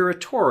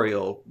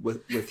conspiratorial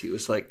with you.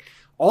 It's like,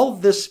 all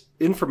of this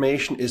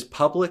information is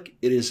public.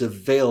 It is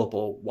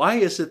available. Why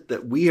is it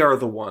that we are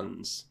the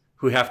ones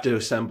who have to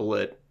assemble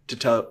it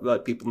to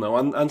let people know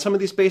on some of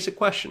these basic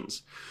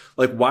questions?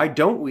 Like, why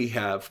don't we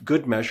have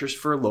good measures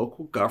for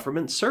local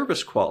government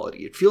service quality?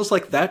 It feels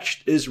like that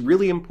is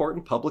really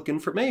important public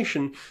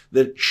information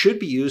that should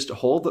be used to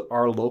hold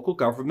our local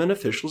government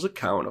officials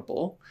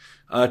accountable,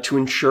 to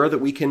ensure that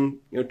we can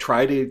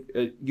try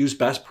to use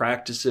best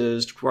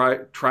practices,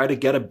 try to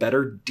get a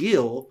better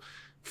deal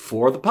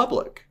for the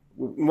public.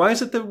 Why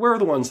is it that we're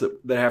the ones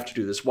that have to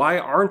do this? Why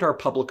aren't our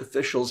public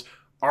officials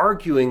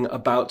arguing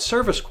about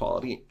service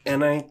quality?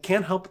 And I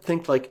can't help but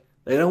think like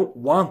they don't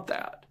want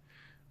that.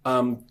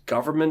 Our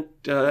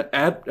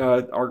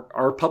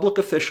public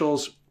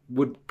officials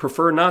would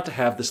prefer not to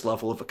have this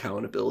level of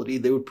accountability.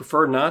 They would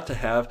prefer not to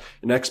have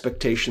an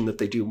expectation that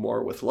they do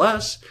more with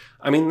less.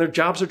 I mean, their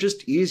jobs are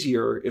just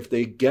easier if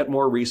they get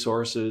more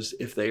resources,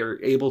 if they are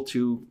able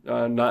to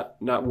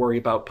not worry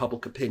about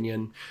public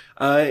opinion,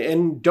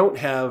 and don't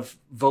have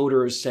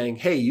voters saying,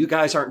 "Hey, you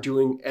guys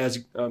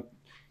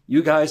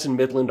you guys in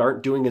Midland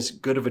aren't doing as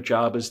good of a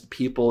job as the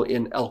people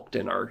in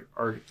Elkton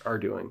are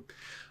doing."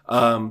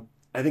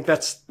 I think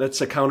that's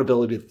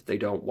accountability that they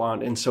don't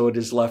want. And so it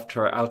is left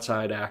to our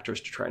outside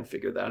actors to try and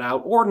figure that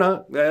out, or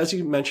not. As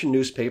you mentioned,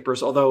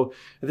 newspapers, although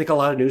I think a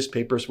lot of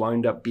newspapers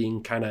wind up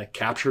being kind of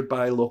captured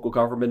by local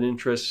government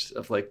interests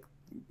of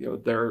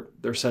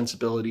their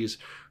sensibilities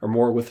are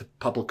more with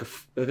public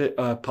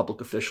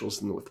officials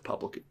than with the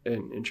public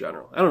in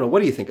general. I don't know.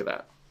 What do you think of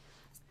that?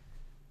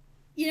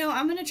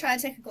 I'm going to try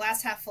to take a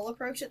glass half full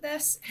approach at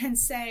this and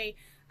say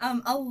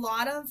a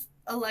lot of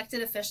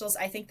elected officials,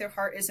 I think their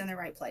heart is in the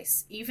right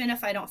place. Even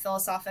if I don't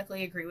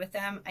philosophically agree with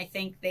them, I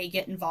think they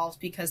get involved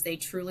because they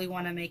truly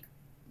want to make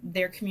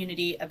their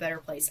community a better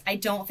place. I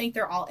don't think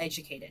they're all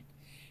educated.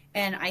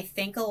 And I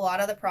think a lot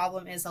of the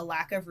problem is a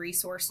lack of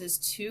resources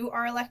to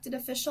our elected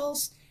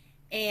officials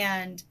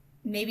and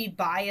maybe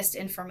biased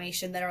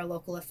information that our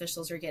local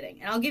officials are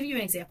getting. And I'll give you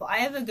an example. I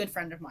have a good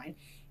friend of mine.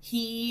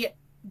 He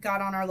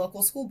got on our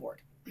local school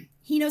board.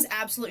 He knows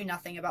absolutely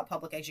nothing about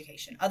public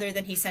education other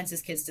than he sends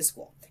his kids to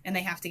school and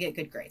they have to get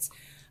good grades.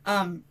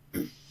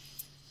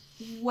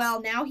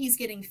 Well, now he's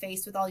getting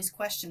faced with all these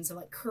questions of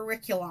like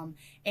curriculum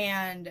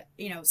and,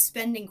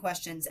 spending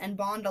questions and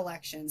bond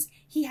elections.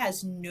 He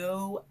has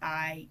no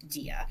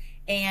idea.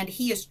 And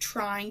he is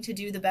trying to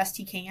do the best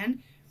he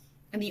can.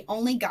 And the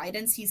only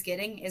guidance he's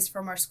getting is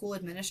from our school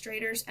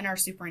administrators and our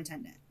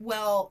superintendent.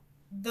 Well,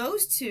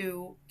 those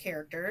two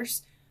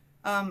characters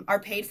are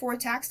paid for with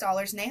tax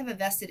dollars, and they have a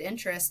vested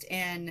interest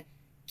in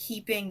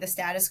keeping the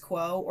status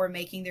quo or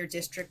making their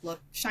district look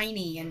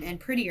shiny and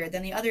prettier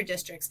than the other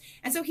districts.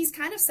 And so he's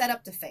kind of set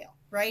up to fail,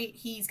 right?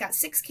 He's got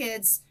 6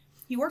 kids.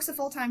 He works a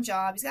full-time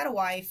job. He's got a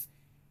wife.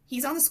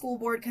 He's on the school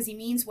board because he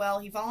means well.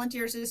 He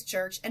volunteers at his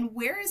church. And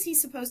where is he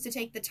supposed to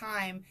take the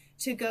time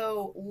to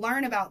go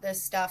learn about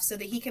this stuff so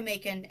that he can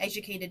make an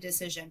educated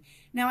decision?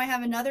 Now, I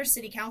have another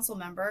city council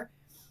member.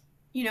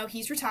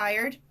 He's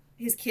retired.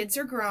 His kids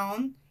are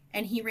grown.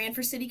 And he ran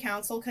for city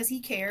council because he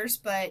cares,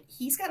 but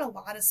he's got a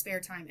lot of spare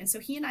time. And so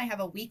he and I have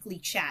a weekly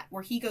chat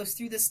where he goes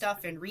through the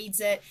stuff and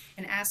reads it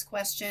and asks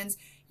questions.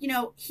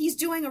 He's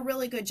doing a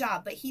really good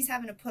job, but he's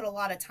having to put a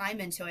lot of time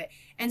into it.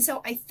 And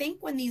so I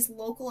think when these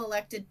local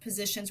elected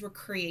positions were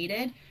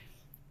created,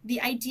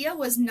 the idea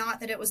was not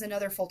that it was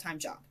another full-time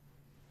job.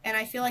 And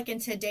I feel like in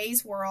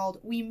today's world,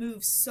 we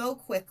move so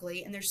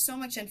quickly and there's so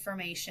much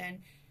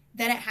information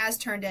that it has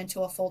turned into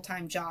a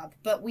full-time job,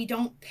 but we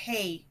don't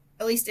pay.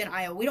 At least in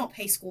Iowa, we don't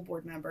pay school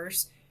board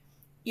members.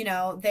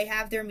 They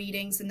have their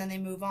meetings and then they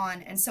move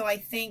on. And so I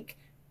think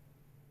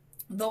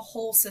the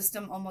whole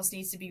system almost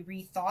needs to be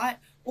rethought,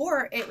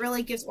 or it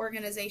really gives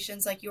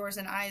organizations like yours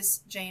and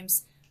I's,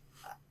 James,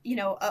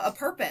 a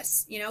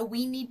purpose.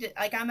 We need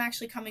to, I'm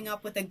actually coming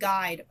up with a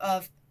guide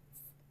of,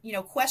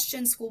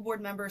 questions school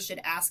board members should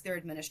ask their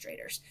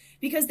administrators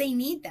because they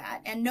need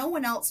that. And no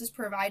one else is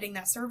providing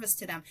that service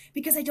to them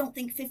because I don't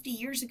think 50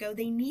 years ago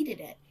they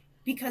needed it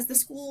because the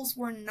schools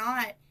were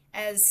not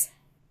as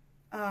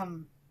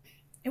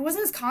it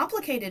wasn't as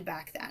complicated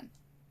back then,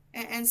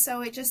 and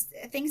so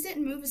things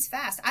didn't move as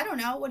fast. I don't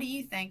know. What do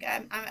you think?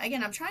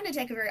 I'm trying to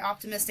take a very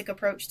optimistic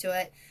approach to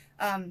it.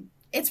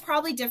 It's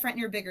probably different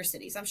in your bigger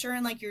cities. I'm sure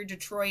in like your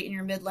Detroit and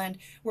your Midland,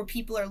 where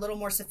people are a little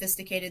more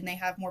sophisticated and they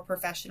have more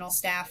professional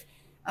staff.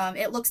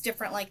 It looks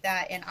different like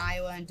that in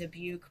Iowa and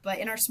Dubuque, but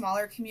in our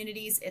smaller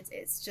communities,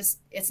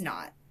 it's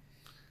not.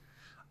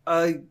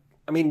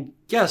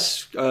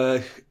 Yes.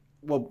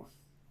 Well,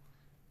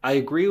 I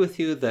agree with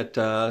you that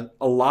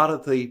a lot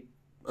of the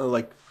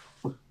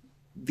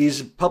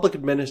these public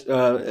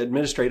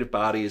administrative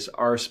bodies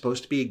are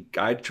supposed to be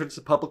guided towards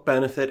the public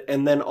benefit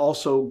and then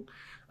also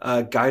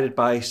guided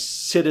by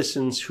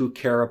citizens who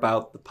care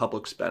about the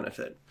public's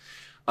benefit.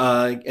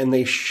 And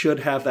they should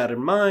have that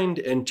in mind.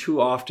 And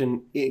too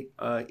often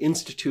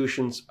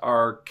institutions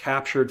are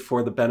captured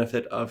for the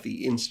benefit of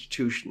the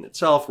institution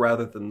itself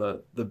rather than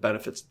the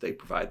benefits that they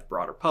provide the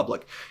broader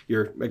public.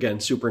 You're, again,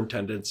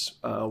 superintendents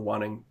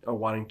wanting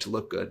to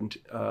look good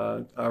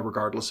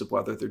regardless of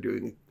whether they're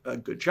doing a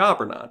good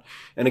job or not.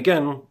 And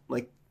again,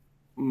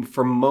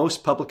 for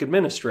most public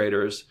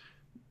administrators,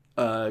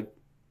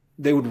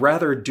 they would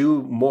rather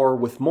do more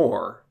with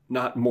more,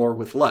 not more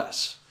with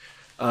less.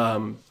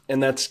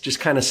 And that's just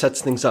kind of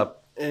sets things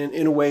up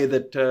in a way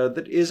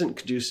that isn't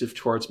conducive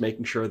towards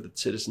making sure that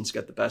citizens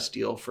get the best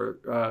deal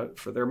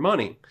for their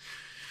money.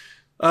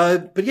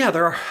 But yeah,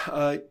 there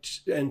are,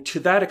 and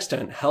to that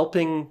extent,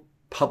 helping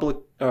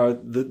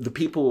the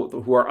people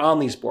who are on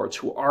these boards,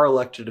 who are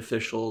elected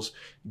officials,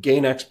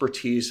 gain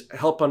expertise,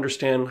 help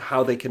understand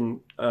how they can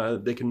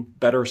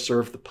better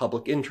serve the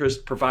public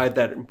interest, provide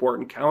that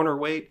important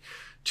counterweight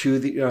to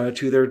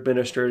their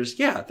administrators.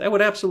 Yeah, that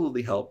would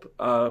absolutely help.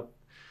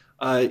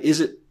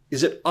 Is it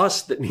is it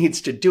us that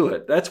needs to do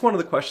it? That's one of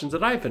the questions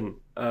that I've been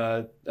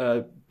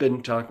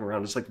talking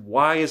around. It's like,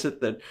 why is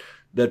it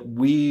that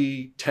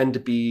we tend to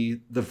be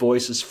the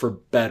voices for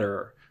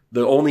better,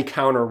 the only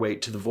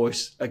counterweight to the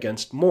voice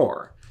against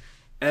more?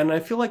 And I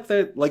feel like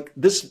that, like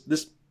this,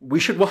 we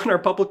should want our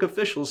public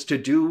officials to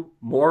do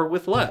more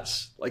with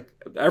less. Like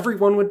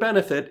everyone would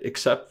benefit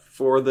except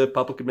for the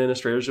public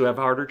administrators who have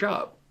a harder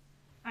job.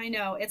 I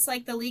know. It's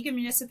like the League of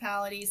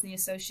Municipalities and the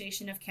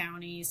Association of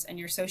Counties and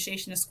your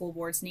Association of School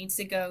Boards needs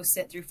to go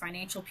sit through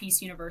Financial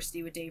Peace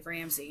University with Dave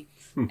Ramsey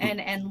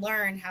and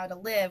learn how to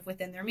live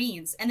within their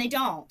means. And they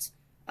don't.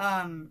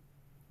 And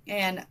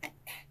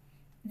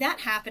that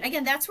happened.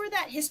 Again, that's where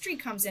that history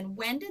comes in.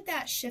 When did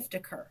that shift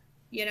occur?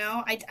 You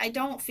know, I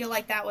don't feel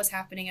like that was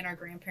happening in our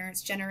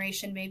grandparents'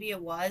 generation. Maybe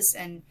it was,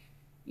 and,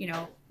 you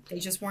know, they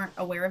just weren't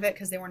aware of it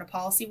because they weren't a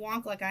policy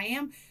wonk like I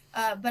am.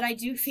 But I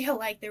do feel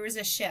like there was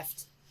a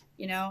shift,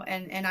 you know,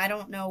 and I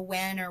don't know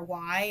when or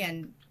why.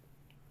 And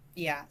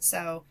yeah,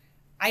 so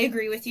I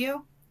agree with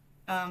you.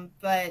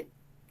 But,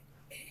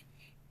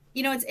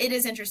 you know, it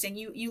is interesting.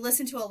 You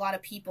listen to a lot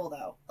of people,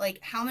 though. Like,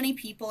 how many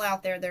people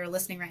out there that are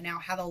listening right now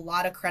have a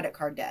lot of credit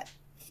card debt?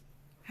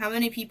 How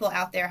many people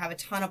out there have a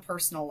ton of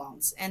personal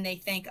loans and they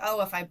think,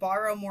 oh, if I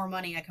borrow more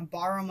money, I can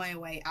borrow my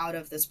way out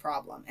of this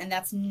problem. And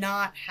that's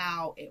not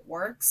how it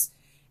works.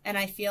 And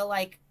I feel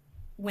like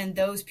when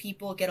those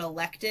people get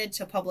elected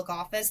to public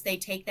office, they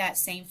take that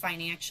same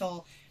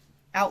financial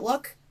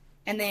outlook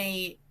and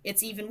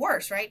it's even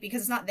worse, right?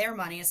 Because it's not their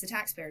money, it's the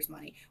taxpayers'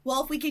 money.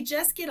 Well, if we could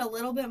just get a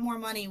little bit more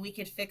money, we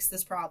could fix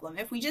this problem.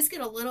 If we just get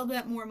a little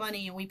bit more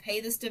money and we pay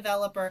this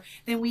developer,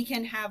 then we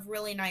can have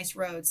really nice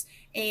roads.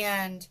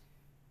 And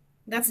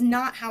that's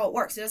not how it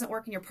works. It doesn't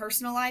work in your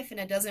personal life and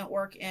it doesn't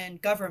work in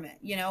government.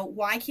 You know,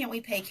 why can't we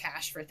pay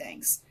cash for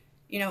things?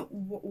 You know,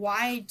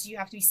 why do you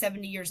have to be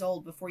 70 years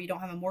old before you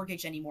don't have a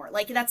mortgage anymore?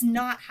 Like, that's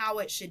not how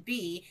it should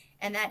be.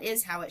 And that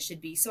is how it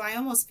should be. So I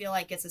almost feel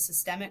like it's a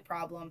systemic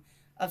problem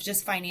of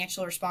just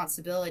financial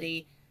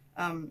responsibility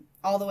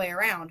all the way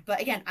around.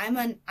 But again, I'm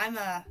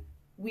a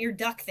weird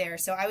duck there.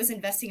 So I was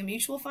investing in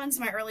mutual funds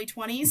in my early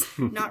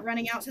 20s, not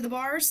running out to the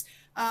bars.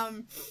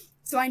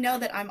 So I know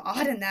that I'm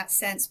odd in that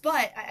sense,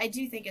 but I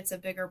do think it's a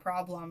bigger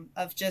problem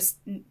of just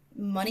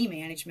money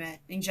management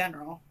in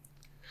general.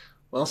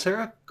 Well,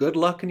 Sarah, good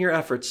luck in your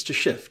efforts to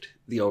shift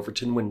the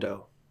Overton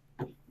window.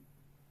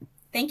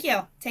 Thank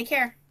you. Take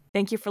care.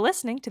 Thank you for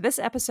listening to this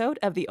episode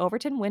of The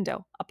Overton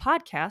Window, a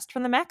podcast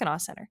from the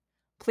Mackinac Center.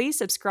 Please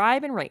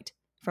subscribe and rate.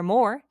 For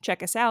more,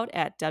 check us out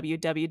at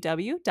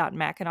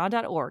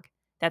www.mackinac.org.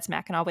 That's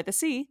Mackinac with a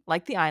C,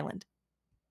 like the island.